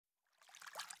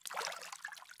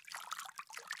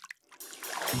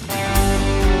Hauling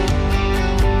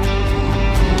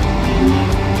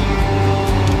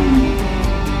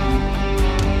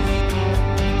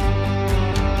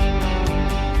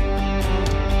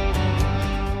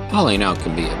out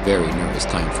can be a very nervous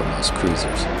time for most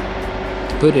cruisers.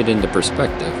 To put it into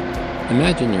perspective,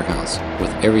 imagine your house,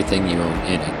 with everything you own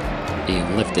in it,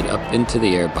 being lifted up into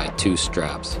the air by two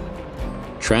straps,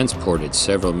 transported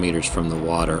several meters from the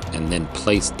water, and then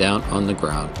placed down on the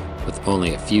ground with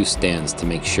only a few stands to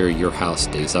make sure your house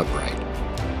stays upright.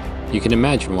 You can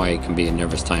imagine why it can be a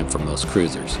nervous time for most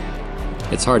cruisers.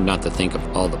 It's hard not to think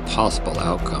of all the possible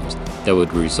outcomes that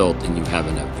would result in you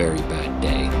having a very bad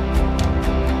day.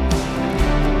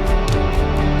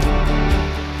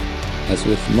 As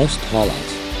with most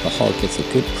haulouts, the hull gets a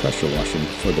good pressure washing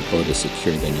before the boat is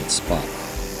secured in its spot.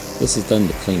 This is done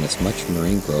to clean as much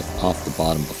marine growth off the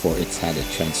bottom before it's had a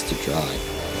chance to dry.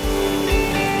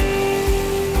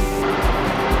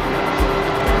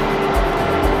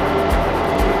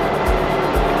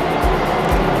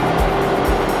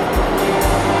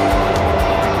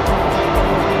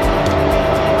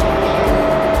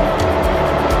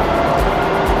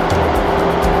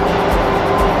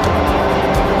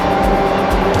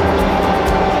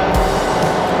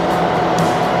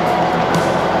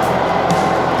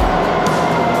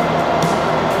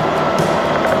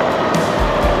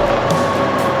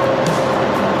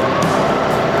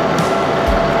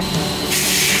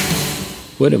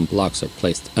 Wooden blocks are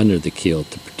placed under the keel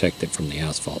to protect it from the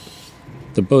asphalt.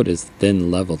 The boat is then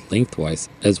leveled lengthwise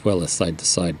as well as side to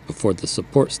side before the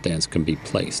support stands can be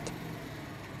placed.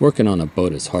 Working on a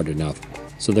boat is hard enough,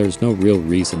 so there is no real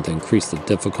reason to increase the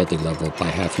difficulty level by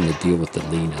having to deal with the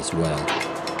lean as well.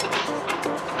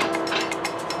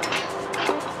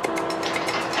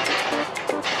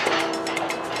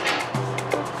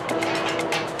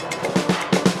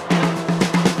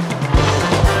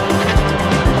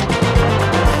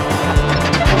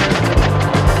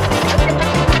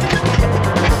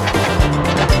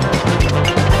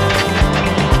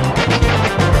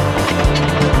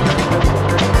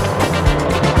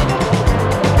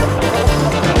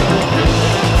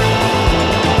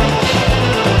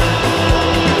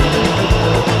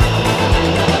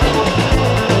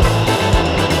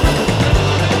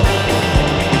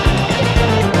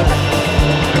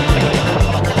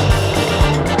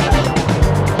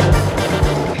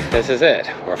 This is it.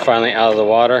 We're finally out of the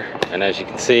water, and as you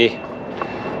can see,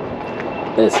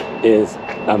 this is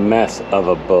a mess of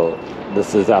a boat.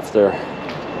 This is after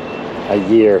a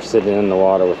year sitting in the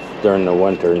water during the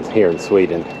winter here in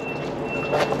Sweden.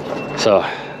 So,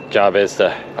 job is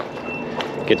to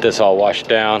get this all washed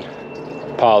down,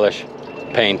 polished,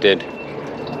 painted,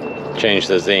 change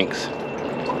the zincs,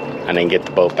 and then get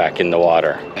the boat back in the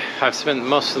water. I've spent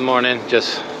most of the morning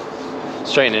just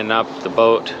straightening up the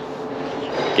boat,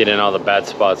 getting all the bad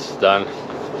spots done.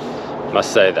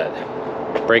 Must say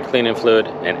that brake cleaning fluid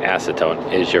and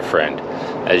acetone is your friend.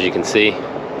 As you can see,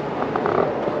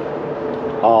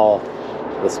 all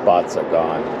the spots are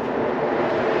gone.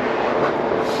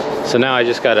 So now I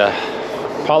just gotta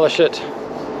polish it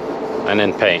and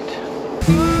then paint.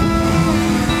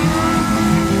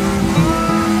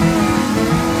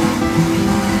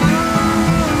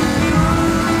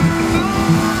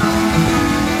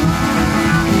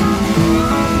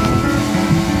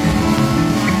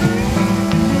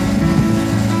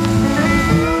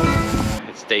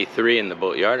 Day 3 in the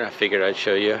boatyard, and I figured I'd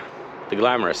show you the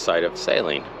glamorous side of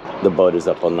sailing. The boat is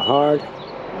up on the hard.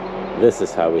 This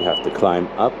is how we have to climb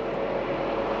up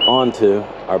onto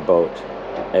our boat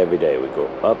every day. We go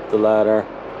up the ladder,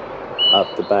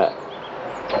 up the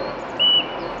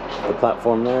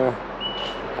platform there,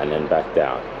 and then back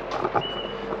down.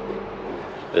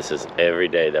 This is every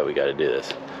day that we got to do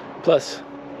this. Plus,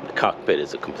 the cockpit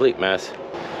is a complete mess.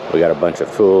 We got a bunch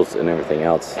of tools and everything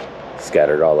else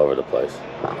scattered all over the place.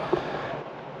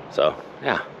 So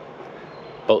yeah,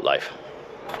 boat life.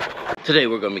 Today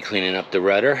we're going to be cleaning up the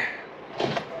rudder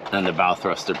and the bow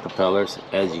thruster propellers.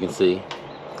 As you can see,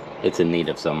 it's in need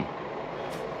of some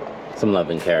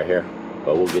love and care here,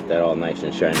 but we'll get that all nice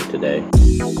and shiny today.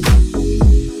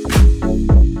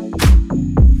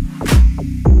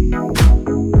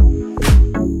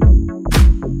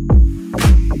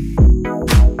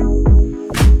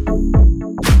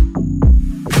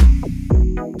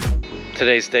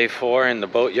 Today's day 4 in the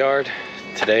boatyard.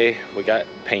 Today we got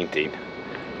painting.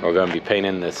 We're going to be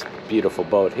painting this beautiful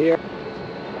boat here.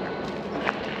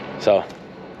 So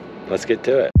let's get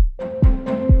to it.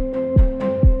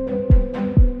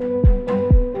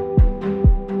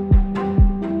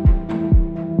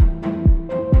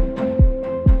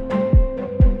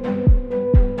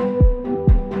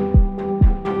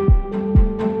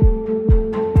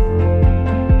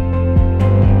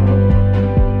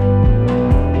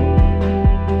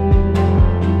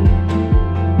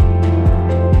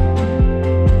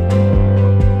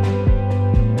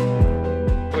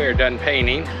 done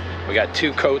painting. We got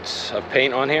 2 coats of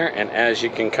paint on here, and as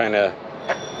you can kind of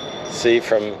see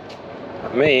from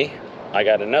me, I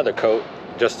got another coat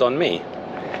just on me.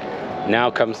 Now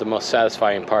comes the most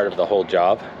satisfying part of the whole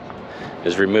job,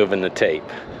 is removing the tape.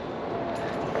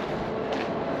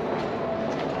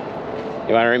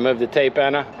 You want to remove the tape,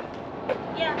 Anna?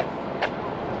 Yeah.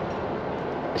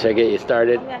 Should I get you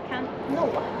started? I can.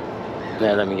 No.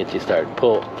 Yeah, let me get you started.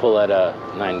 Pull at a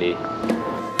 90.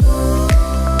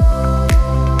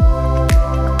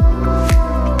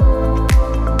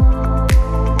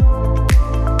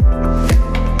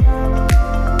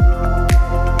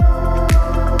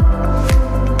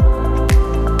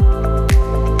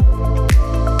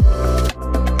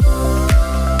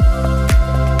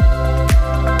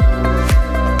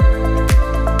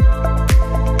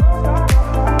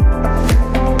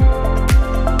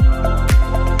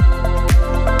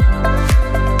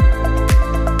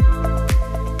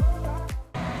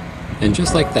 And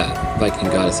just like that, Viking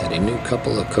Goddess had a new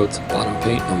couple of coats of bottom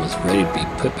paint and was ready to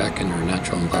be put back in her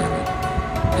natural environment.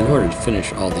 In order to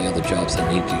finish all the other jobs that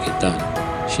needed to get done,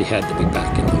 she had to be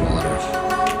back in the water.